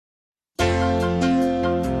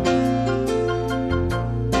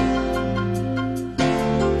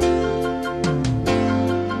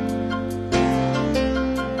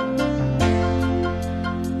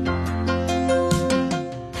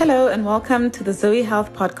and welcome to the Zoie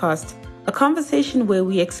Health Podcast, a conversation where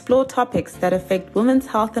we explore topics that affect women's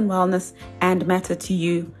health and wellness and matter to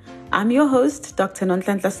you. I'm your host, Dr.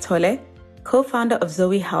 Nonhlanhla Sithole, co-founder of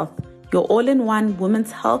Zoie Health, your all-in-one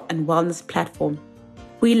women's health and wellness platform.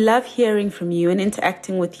 We love hearing from you and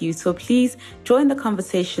interacting with you, so please join the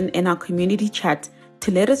conversation in our community chat to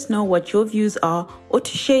let us know what your views are or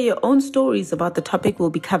to share your own stories about the topic we'll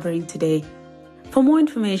be covering today. For more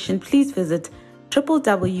information, please visit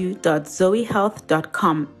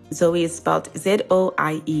www.zoiehealth.com. Zoie is spelled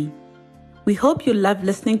Z-O-I-E. We hope you love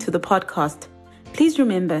listening to the podcast. Please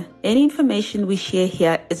remember, any information we share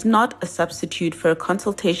here is not a substitute for a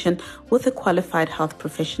consultation with a qualified health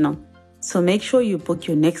professional. So make sure you book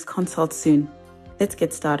your next consult soon. Let's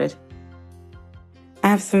get started. I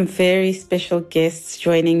have some very special guests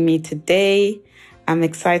joining me today. I'm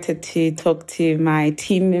excited to talk to my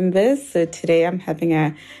team members. So today I'm having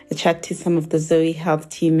a chat to some of the Zoie Health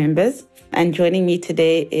team members. And joining me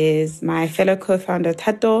today is my fellow co-founder,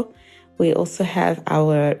 Tato. We also have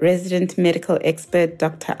our resident medical expert,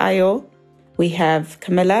 Dr. Ayo. We have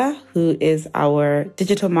Camilla, who is our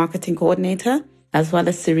digital marketing coordinator, as well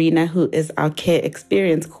as Serena, who is our care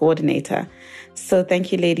experience coordinator. So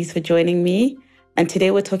thank you, ladies, for joining me. And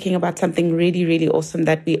today we're talking about something really, really awesome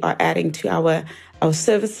that we are adding to our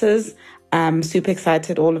services. I'm super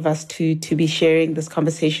excited, all of us, to be sharing this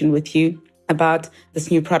conversation with you about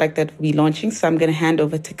this new product that we're launching. So I'm going to hand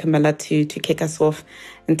over to Camilla to kick us off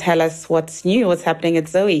and tell us what's new, what's happening at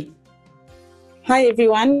Zoie. Hi,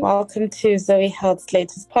 everyone. Welcome to Zoie Health's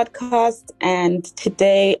latest podcast. And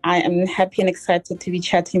today I am happy and excited to be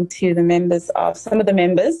chatting to some of the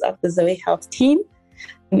members of the Zoie Health team.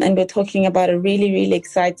 And we're talking about a really, really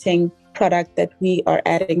exciting product that we are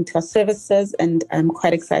adding to our services. And I'm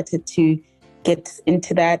quite excited to get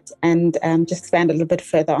into that and just expand a little bit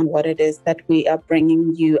further on what it is that we are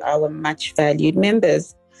bringing you, our much valued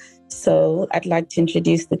members. So I'd like to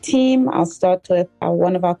introduce the team. I'll start with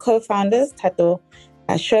one of our co-founders, Tato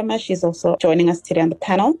Sharma. She's also joining us today on the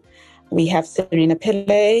panel. We have Serena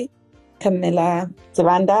Pillay, Camilla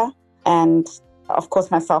Zawanda, and of course,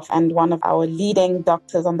 myself and one of our leading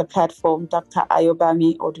doctors on the platform, Dr.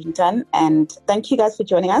 Ayobami Odunjan. And thank you guys for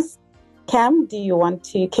joining us. Cam, do you want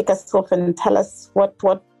to kick us off and tell us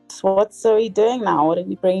what's Zoie doing now? What are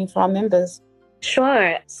we bringing for our members?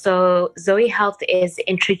 Sure. So Zoie Health is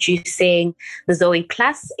introducing the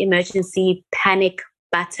ZoiePlus Emergency Panic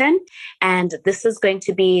Button. And this is going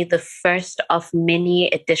to be the first of many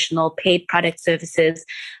additional paid product services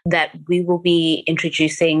that we will be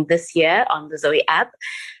introducing this year on the Zoie app.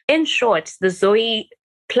 In short, the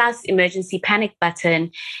ZoiePlus Emergency Panic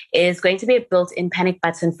Button is going to be a built-in panic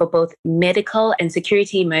button for both medical and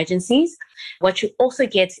security emergencies. What you also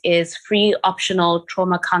get is free optional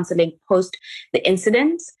trauma counseling post the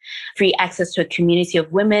incident, free access to a community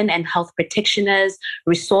of women and health practitioners,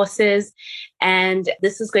 resources, and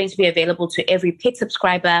this is going to be available to every paid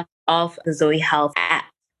subscriber of the Zoie Health app.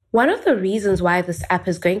 One of the reasons why this app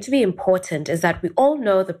is going to be important is that we all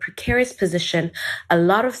know the precarious position a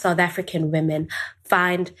lot of South African women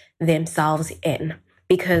find themselves in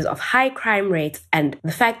because of high crime rates and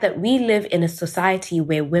the fact that we live in a society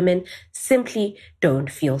where women simply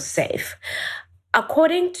don't feel safe.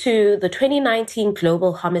 According to the 2019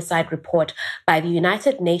 Global Homicide Report by the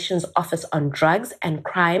United Nations Office on Drugs and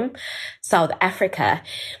Crime, South Africa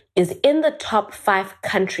is in the top 5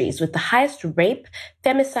 countries with the highest rape,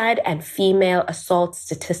 femicide, and female assault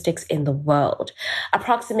statistics in the world.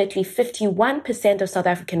 Approximately 51% of South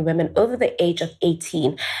African women over the age of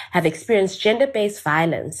 18 have experienced gender-based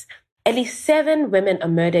violence. At least 7 women are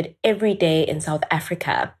murdered every day in South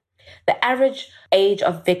Africa. The average age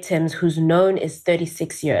of victims who's known is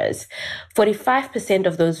 36 years. 45%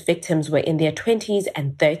 of those victims were in their 20s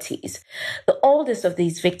and 30s. The oldest of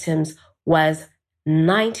these victims was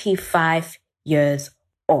 95 years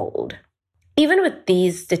old. Even with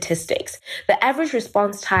these statistics, the average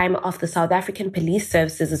response time of the South African police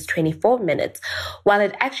services is 24 minutes, while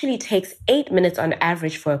it actually takes 8 minutes on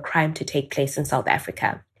average for a crime to take place in South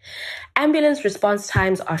Africa. Ambulance response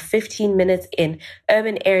times are 15 minutes in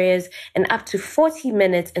urban areas and up to 40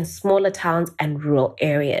 minutes in smaller towns and rural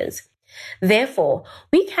areas. Therefore,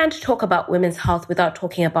 we can't talk about women's health without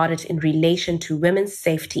talking about it in relation to women's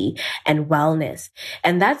safety and wellness.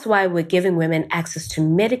 And that's why we're giving women access to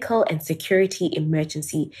medical and security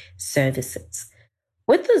emergency services.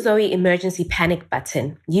 With the Zoie Emergency Panic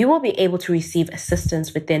Button, you will be able to receive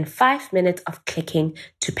assistance within 5 minutes of clicking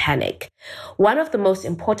to panic. One of the most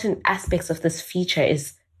important aspects of this feature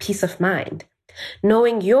is peace of mind.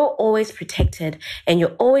 knowing you're always protected and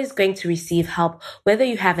you're always going to receive help, whether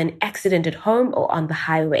you have an accident at home or on the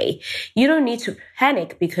highway. You don't need to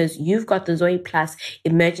panic because you've got the ZoiePlus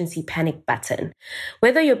Emergency Panic Button.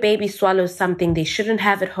 Whether your baby swallows something they shouldn't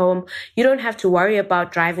have at home, you don't have to worry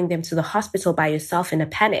about driving them to the hospital by yourself in a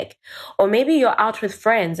panic. Or maybe you're out with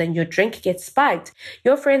friends and your drink gets spiked.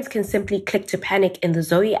 Your friends can simply click to panic in the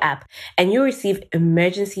Zoie app and you receive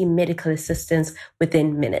emergency medical assistance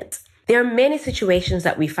within minutes. There are many situations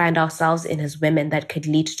that we find ourselves in as women that could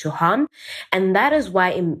lead to harm, and that is why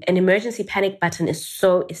an emergency panic button is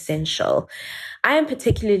so essential. I am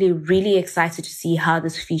particularly really excited to see how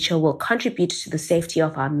this feature will contribute to the safety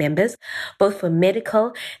of our members, both for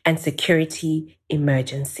medical and security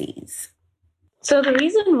emergencies. So the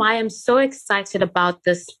reason why I'm so excited about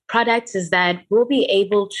this product is that we'll be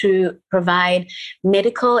able to provide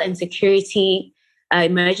medical and security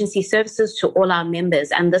emergency services to all our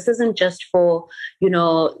members. And this isn't just for,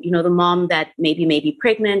 the mom that maybe may be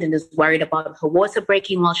pregnant and is worried about her water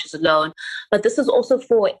breaking while she's alone. But this is also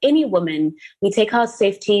for any woman. We take our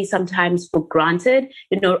safety sometimes for granted,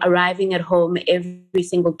 arriving at home every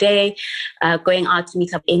single day, going out to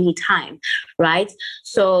meet up anytime, right?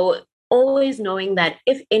 So always knowing that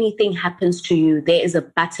if anything happens to you, there is a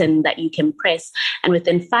button that you can press. And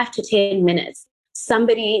within 5 to 10 minutes,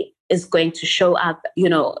 somebody is going to show up,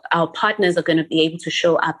 our partners are going to be able to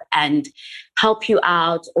show up and help you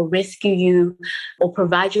out or rescue you or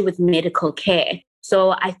provide you with medical care.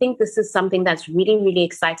 So I think this is something that's really, really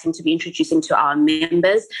exciting to be introducing to our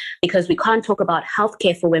members, because we can't talk about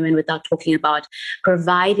healthcare for women without talking about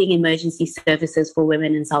providing emergency services for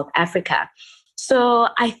women in South Africa. So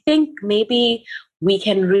I think maybe we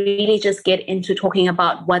can really just get into talking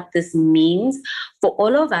about what this means for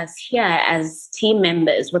all of us here as team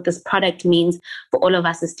members, what this product means for all of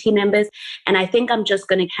us as team members. And I think I'm just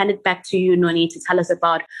going to hand it back to you, Noni, to tell us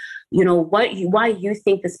about, why you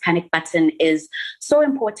think this panic button is so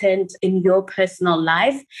important in your personal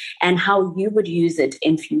life and how you would use it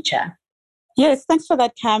in future. Yes, thanks for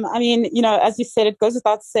that, Cam. I mean, as you said, it goes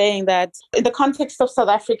without saying that in the context of South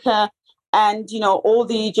Africa, and, all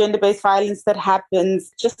the gender-based violence that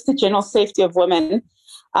happens, just the general safety of women.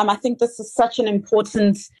 I think this is such an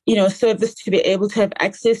important, service to be able to have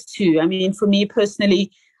access to. I mean, for me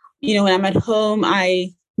personally, when I'm at home,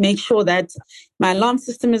 I make sure that my alarm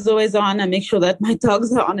system is always on. I make sure that my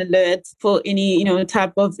dogs are on alert for any,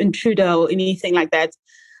 type of intruder or anything like that.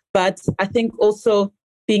 But I think also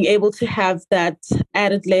being able to have that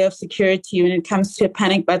added layer of security when it comes to a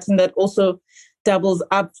panic button that also doubles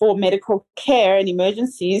up for medical care and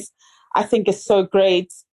emergencies, I think is so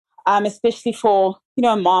great, especially for,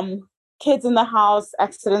 mom, kids in the house,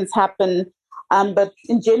 accidents happen. But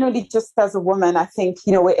in generally, just as a woman, I think,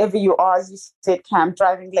 wherever you are, as you said, Cam,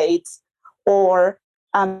 driving late or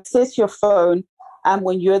access your phone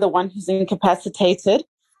when you're the one who's incapacitated,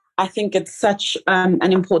 I think it's such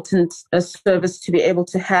an important service to be able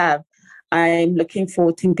to have. I'm looking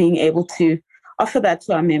forward to being able to offer that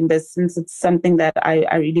to our members, since it's something that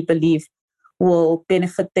I really believe will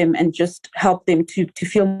benefit them and just help them to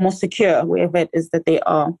feel more secure wherever it is that they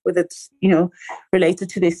are, whether it's, related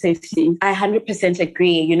to their safety. I 100%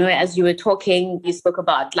 agree. As you were talking, you spoke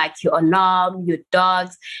about like your alarm, your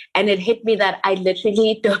dogs, and it hit me that I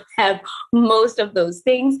literally don't have most of those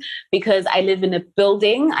things because I live in a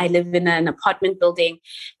building. I live in an apartment building,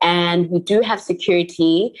 and we do have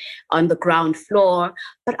security on the ground floor,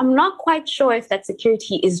 but I'm not quite sure if that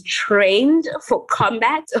security is trained for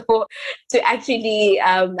combat or to actually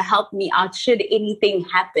help me out should anything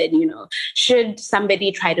happen, should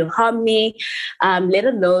somebody try to harm me, let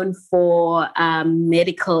alone for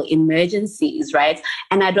medical emergencies, right?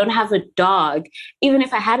 And I don't have a dog. Even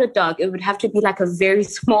if I had a dog, it would have to be like a very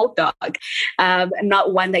small dog,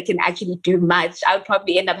 not one that can actually do much. I would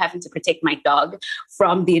probably end up having to protect my dog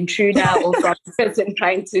from the intruder or from the person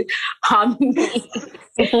trying to harm me.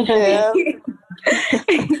 Yeah.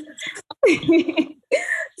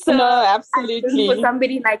 So no, absolutely. For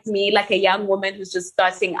somebody like me, like a young woman who's just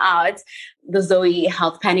starting out, the Zoie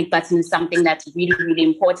Health Panic Button is something that's really, really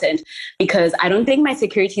important, because I don't think my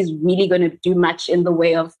security is really going to do much in the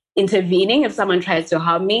way of intervening if someone tries to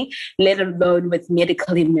harm me, let alone with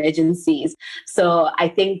medical emergencies. So I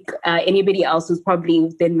think anybody else who's probably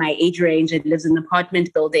within my age range and lives in an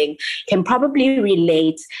apartment building can probably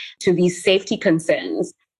relate to these safety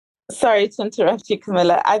concerns. Sorry to interrupt you,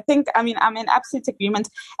 Camilla. I'm in absolute agreement.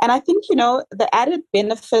 And I think, the added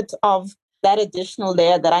benefit of that additional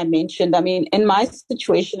layer that I mentioned, in my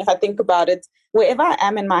situation, if I think about it, wherever I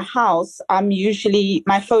am in my house,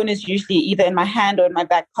 my phone is usually either in my hand or in my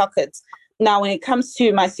back pocket. Now, when it comes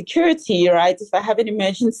to my security, right, if I have an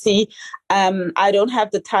emergency, I don't have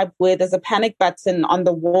the type where there's a panic button on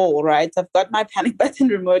the wall, right? I've got my panic button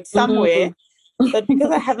remote somewhere, but because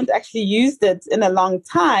I haven't actually used it in a long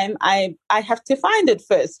time, I have to find it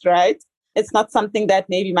first, right? It's not something that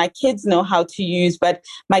maybe my kids know how to use, but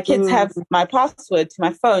my kids have my password to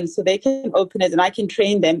my phone, so they can open it and I can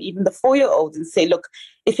train them, even the 4-year-olds, and say, look,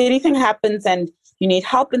 if anything happens and you need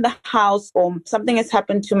help in the house, or something has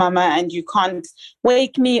happened to mama and you can't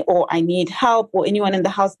wake me, or I need help, or anyone in the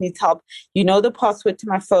house needs help, you know the password to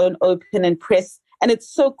my phone, open and press. And it's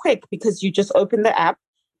so quick because you just open the app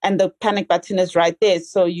and the panic button is right there.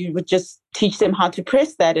 So you would just teach them how to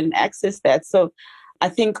press that and access that. So I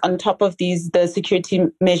think on top of the security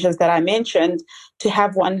measures that I mentioned, to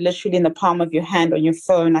have one literally in the palm of your hand on your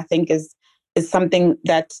phone, I think is something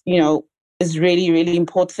that, is really, really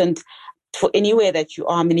important for anywhere that you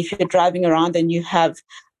are. I mean, if you're driving around and you have,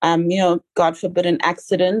 God forbid, an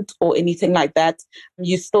accident or anything like that,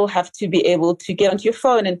 you still have to be able to get onto your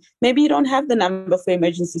phone. And maybe you don't have the number for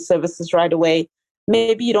emergency services right away.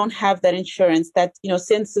 Maybe you don't have that insurance that,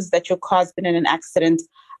 senses that your car's been in an accident.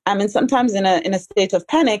 And sometimes in a state of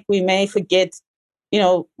panic, we may forget,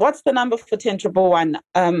 what's the number for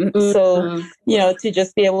 10-111? So, to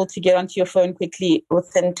just be able to get onto your phone quickly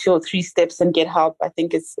within 2 or 3 steps and get help, I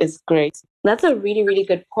think is great. That's a really, really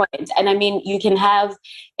good point. And I mean, you can have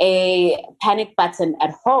a panic button at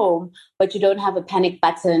home, but you don't have a panic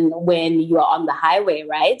button when you are on the highway,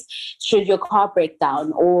 right? Should your car break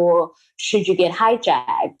down, or should you get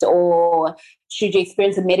hijacked, or should you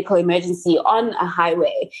experience a medical emergency on a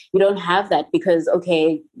highway? You don't have that because,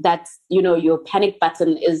 okay, that's, your panic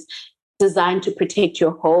button is designed to protect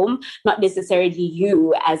your home, not necessarily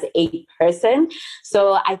you as a person.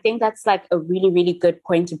 So I think that's like a really, really good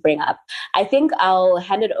point to bring up. I think I'll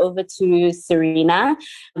hand it over to Serena.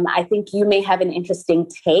 I think you may have an interesting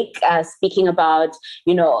take speaking about,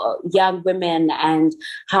 young women and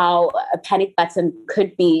how a panic button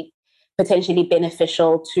could be potentially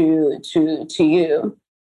beneficial to you.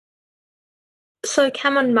 So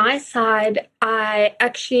Cam, on my side, I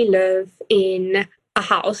actually live in a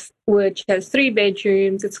house which has 3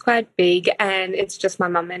 bedrooms. It's quite big and it's just my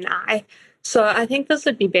mum and I. So I think this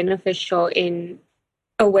would be beneficial in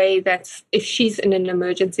a way that if she's in an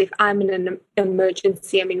emergency, if I'm in an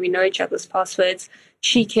emergency, I mean, we know each other's passwords,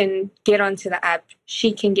 she can get onto the app,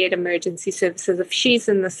 she can get emergency services. If she's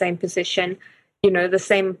in the same position, the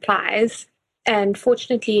same applies. And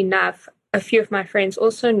fortunately enough, a few of my friends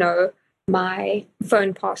also know my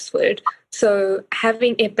phone password. So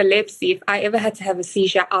having epilepsy, if I ever had to have a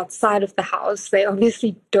seizure outside of the house, they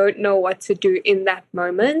obviously don't know what to do in that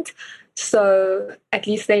moment. So at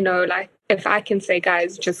least they know, like, if I can say,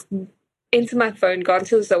 guys, just enter my phone, go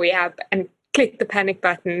onto the Zoie app and click the panic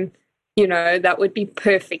button, that would be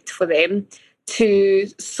perfect for them to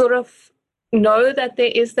sort of know that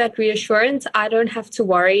there is that reassurance. I don't have to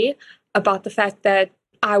worry about the fact that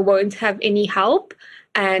I won't have any help.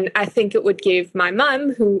 And I think it would give my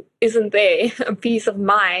mum, who isn't there, a peace of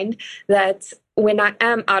mind that when I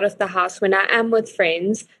am out of the house, when I am with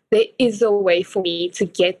friends, there is a way for me to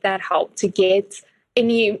get that help, to get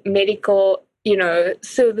any medical,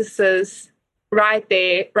 services right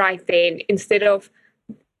there, instead of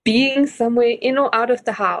being somewhere in or out of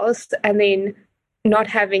the house and then not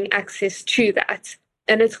having access to that.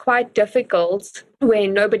 And it's quite difficult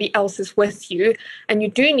when nobody else is with you and you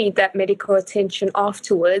do need that medical attention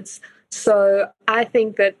afterwards. So I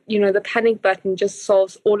think that, the panic button just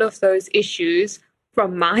solves all of those issues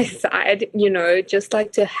from my side, just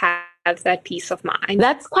like to have that peace of mind.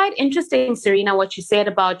 That's quite interesting, Serena, what you said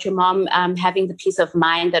about your mom having the peace of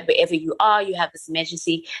mind that wherever you are, you have this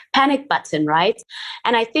emergency panic button, right?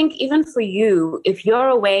 And I think even for you, if you're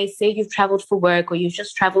away, say you've traveled for work or you've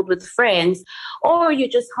just traveled with friends, or you're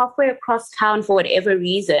just halfway across town for whatever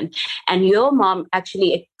reason, and your mom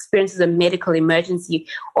actually experiences a medical emergency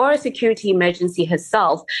or a security emergency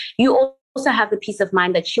herself, you also have the peace of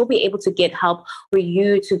mind that she'll be able to get help for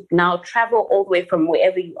you to now travel all the way from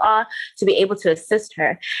wherever you are to be able to assist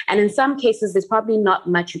her. And in some cases, there's probably not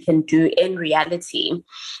much you can do in reality.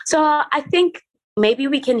 So I think maybe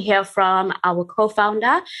we can hear from our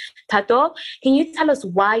co-founder, Tato. Can you tell us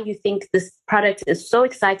why you think this product is so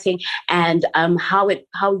exciting and how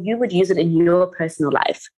you would use it in your personal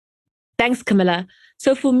life? Thanks, Camilla.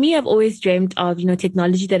 So for me, I've always dreamed of,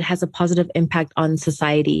 technology that has a positive impact on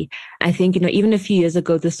society. I think, even a few years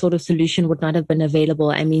ago, this sort of solution would not have been available.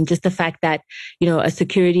 I mean, just the fact that, a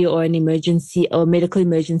security or an emergency or medical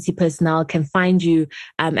emergency personnel can find you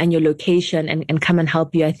and your location and come and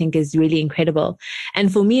help you, I think is really incredible.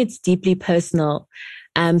 And for me, it's deeply personal.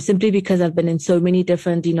 simply because I've been in so many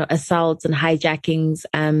different, assaults and hijackings,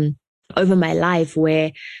 over my life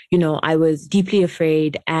where, I was deeply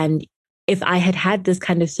afraid. And if I had had this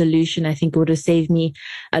kind of solution, I think it would have saved me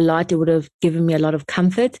a lot. It would have given me a lot of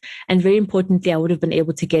comfort. And very importantly, I would have been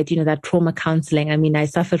able to get, that trauma counseling. I mean, I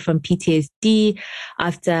suffered from PTSD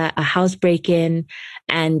after a house break-in,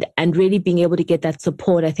 and really being able to get that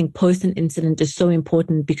support, I think post an incident is so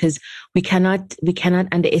important, because we cannot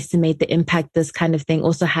underestimate the impact this kind of thing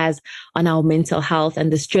also has on our mental health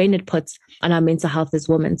and the strain it puts on our mental health as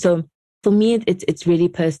women. So for me, it's really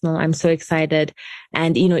personal. I'm so excited.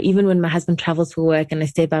 And, even when my husband travels for work and I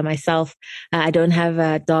stay by myself, I don't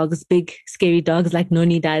have dogs, big, scary dogs like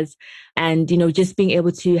Noni does. And, just being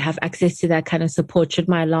able to have access to that kind of support, should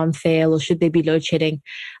my alarm fail or should there be load shedding,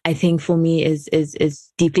 I think for me is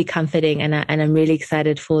deeply comforting. And I'm really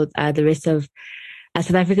excited for the rest of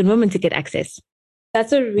South African women to get access.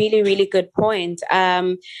 That's a really, really good point.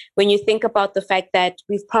 When you think about the fact that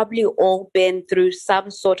we've probably all been through some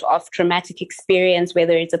sort of traumatic experience,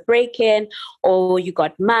 whether it's a break-in or you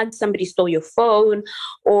got mugged, somebody stole your phone,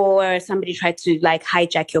 or somebody tried to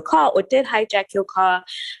hijack your car or did hijack your car.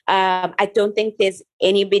 I don't think there's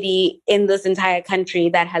anybody in this entire country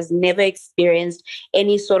that has never experienced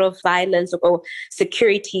any sort of violence or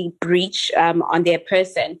security breach on their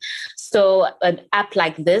person. So an app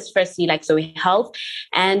like this, firstly, like Zoie Health,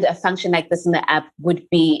 and a function like this in the app would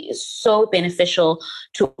be so beneficial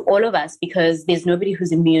to all of us, because there's nobody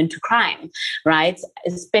who's immune to crime, right?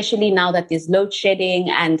 Especially now that there's load shedding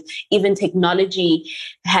and even technology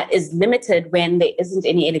is limited when there isn't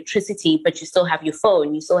any electricity, but you still have your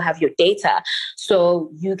phone, you still have your data.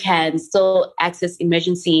 So you can still access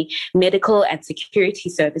emergency medical and security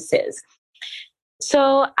services.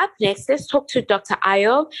 So up next, let's talk to Dr.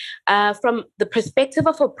 Ayo. From the perspective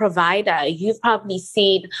of a provider, you've probably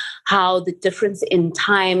seen how the difference in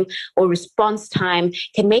time or response time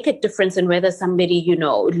can make a difference in whether somebody,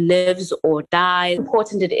 lives or dies. How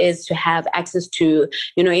important it is to have access to,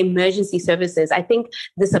 emergency services. I think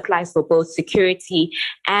this applies for both security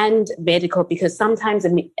and medical, because sometimes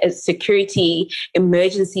a security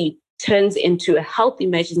emergency turns into a health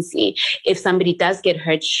emergency. If somebody does get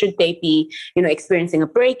hurt, should they be, experiencing a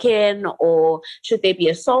break-in, or should they be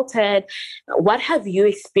assaulted? What have you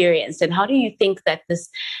experienced, and how do you think that this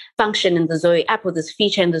function in the Zoie app, or this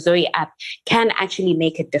feature in the Zoie app, can actually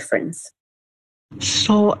make a difference?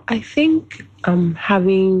 So I think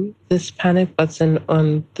having this panic button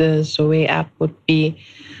on the Zoie app would be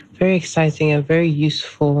very exciting and very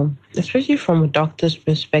useful, especially from a doctor's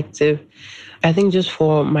perspective. I think just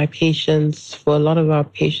for my patients, for a lot of our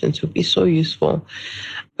patients, it would be so useful.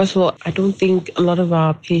 First of all, I don't think a lot of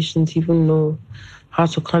our patients even know how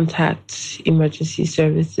to contact emergency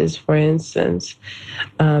services, for instance,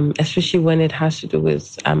 especially when it has to do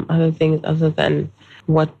with other things other than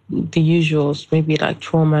what the usuals, maybe like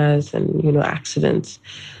traumas and, accidents.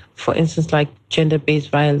 For instance, like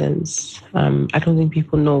gender-based violence. I don't think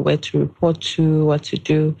people know where to report to, what to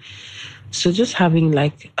do. So just having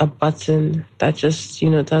like a button that just,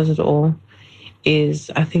 does it all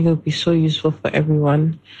I think it would be so useful for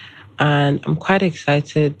everyone. And I'm quite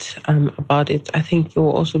excited about it. I think it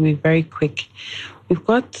will also be very quick. We've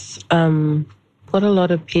got a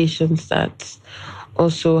lot of patients that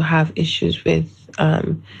also have issues with,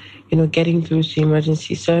 getting through to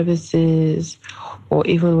emergency services, or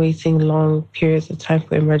even waiting long periods of time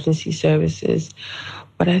for emergency services.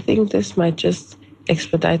 But I think this might just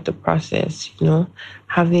expedite the process,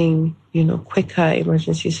 having, quicker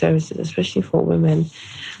emergency services, especially for women.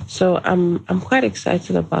 So I'm quite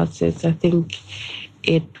excited about it. I think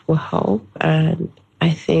it will help, and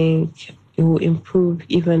I think it will improve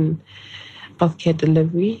even healthcare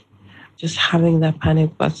delivery, just having that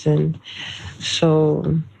panic button.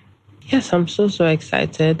 So yes, I'm so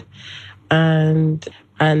excited. And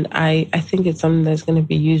I think it's something that's going to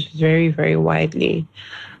be used very, very widely.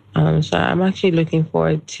 So I'm actually looking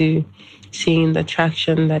forward to seeing the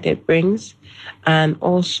traction that it brings, and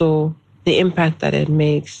also the impact that it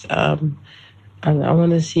makes. And I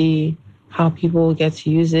want to see how people get to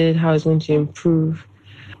use it, how it's going to improve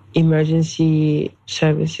emergency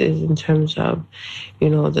services in terms of,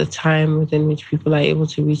 the time within which people are able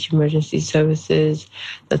to reach emergency services,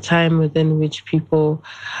 the time within which people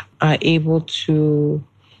are able to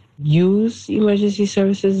use emergency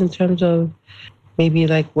services in terms of maybe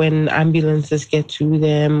like when ambulances get to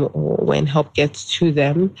them or when help gets to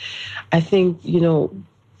them. I think,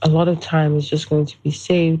 a lot of time is just going to be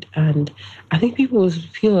saved. And I think people will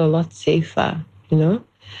feel a lot safer,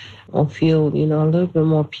 or feel, a little bit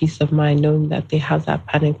more peace of mind knowing that they have that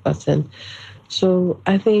panic button. So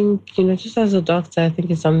I think, just as a doctor, I think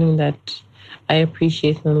it's something that I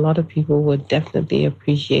appreciate and a lot of people would definitely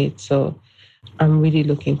appreciate. So I'm really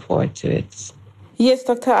looking forward to it. Yes,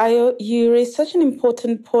 Dr. Ayo, you raised such an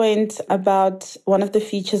important point about one of the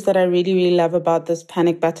features that I really, really love about this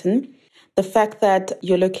panic button. The fact that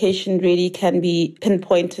your location really can be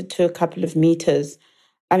pinpointed to a couple of meters.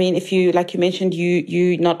 I mean, if you, like you mentioned,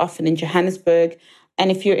 you're not often in Johannesburg, and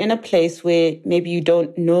if you're in a place where maybe you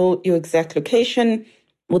don't know your exact location,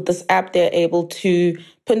 with this app, they're able to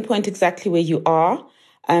pinpoint exactly where you are.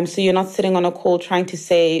 So you're not sitting on a call trying to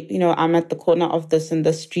say, I'm at the corner of this and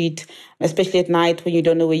this street, especially at night when you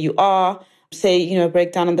don't know where you are. Say,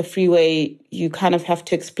 breakdown on the freeway, you kind of have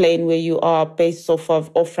to explain where you are based off of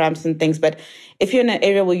off ramps and things. But if you're in an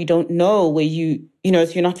area where you don't know, where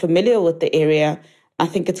if you're not familiar with the area, I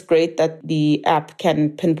think it's great that the app can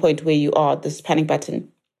pinpoint where you are, this panic button.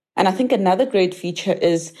 And I think another great feature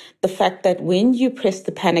is the fact that when you press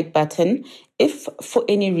the panic button, if for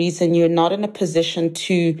any reason you're not in a position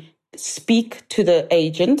to speak to the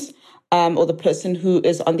agent or the person who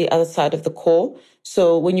is on the other side of the call,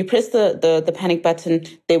 so when you press the panic button,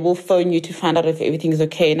 they will phone you to find out if everything is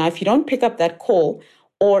okay. Now, if you don't pick up that call,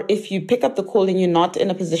 or if you pick up the call and you're not in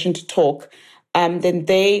a position to talk, then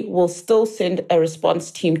they will still send a response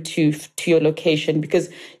team to your location because,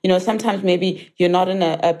 sometimes maybe you're not in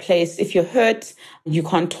a place, if you're hurt, you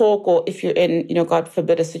can't talk, or if you're in, God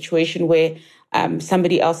forbid, a situation where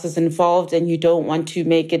somebody else is involved and you don't want to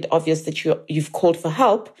make it obvious that you've called for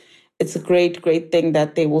help. It's a great, great thing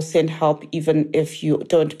that they will send help even if you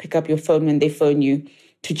don't pick up your phone when they phone you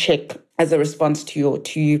to check as a response to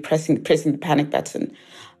you pressing the panic button.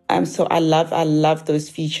 So I love those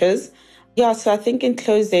features. Yeah, so I think in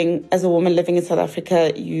closing, as a woman living in South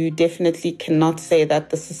Africa, you definitely cannot say that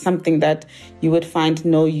this is something that you would find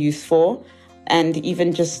no use for. And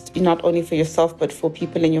even just not only for yourself, but for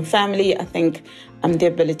people in your family, I think the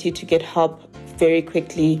ability to get help very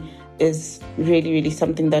quickly is really, really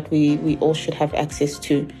something that we all should have access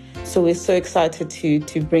to. So we're so excited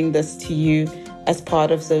to bring this to you as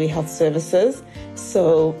part of Zoie Health Services.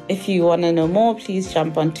 So if you want to know more, please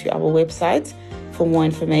jump onto our website for more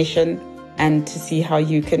information and to see how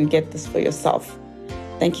you can get this for yourself.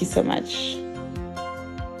 Thank you so much.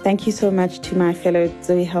 Thank you so much to my fellow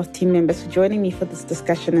Zoie Health team members for joining me for this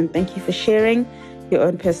discussion, and thank you for sharing your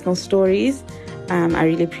own personal stories. I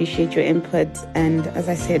really appreciate your input, and as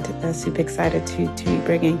I said, super excited to be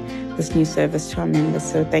bringing this new service to our members.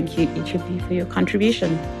 So thank you, each of you, for your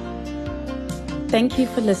contribution. Thank you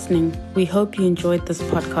for listening. We hope you enjoyed this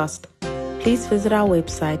podcast. Please visit our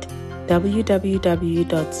website,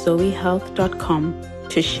 www.zowiehealth.com,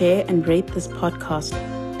 to share and rate this podcast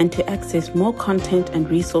and to access more content and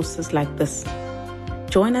resources like this.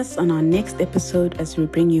 Join us on our next episode as we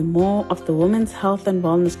bring you more of the women's health and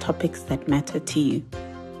wellness topics that matter to you.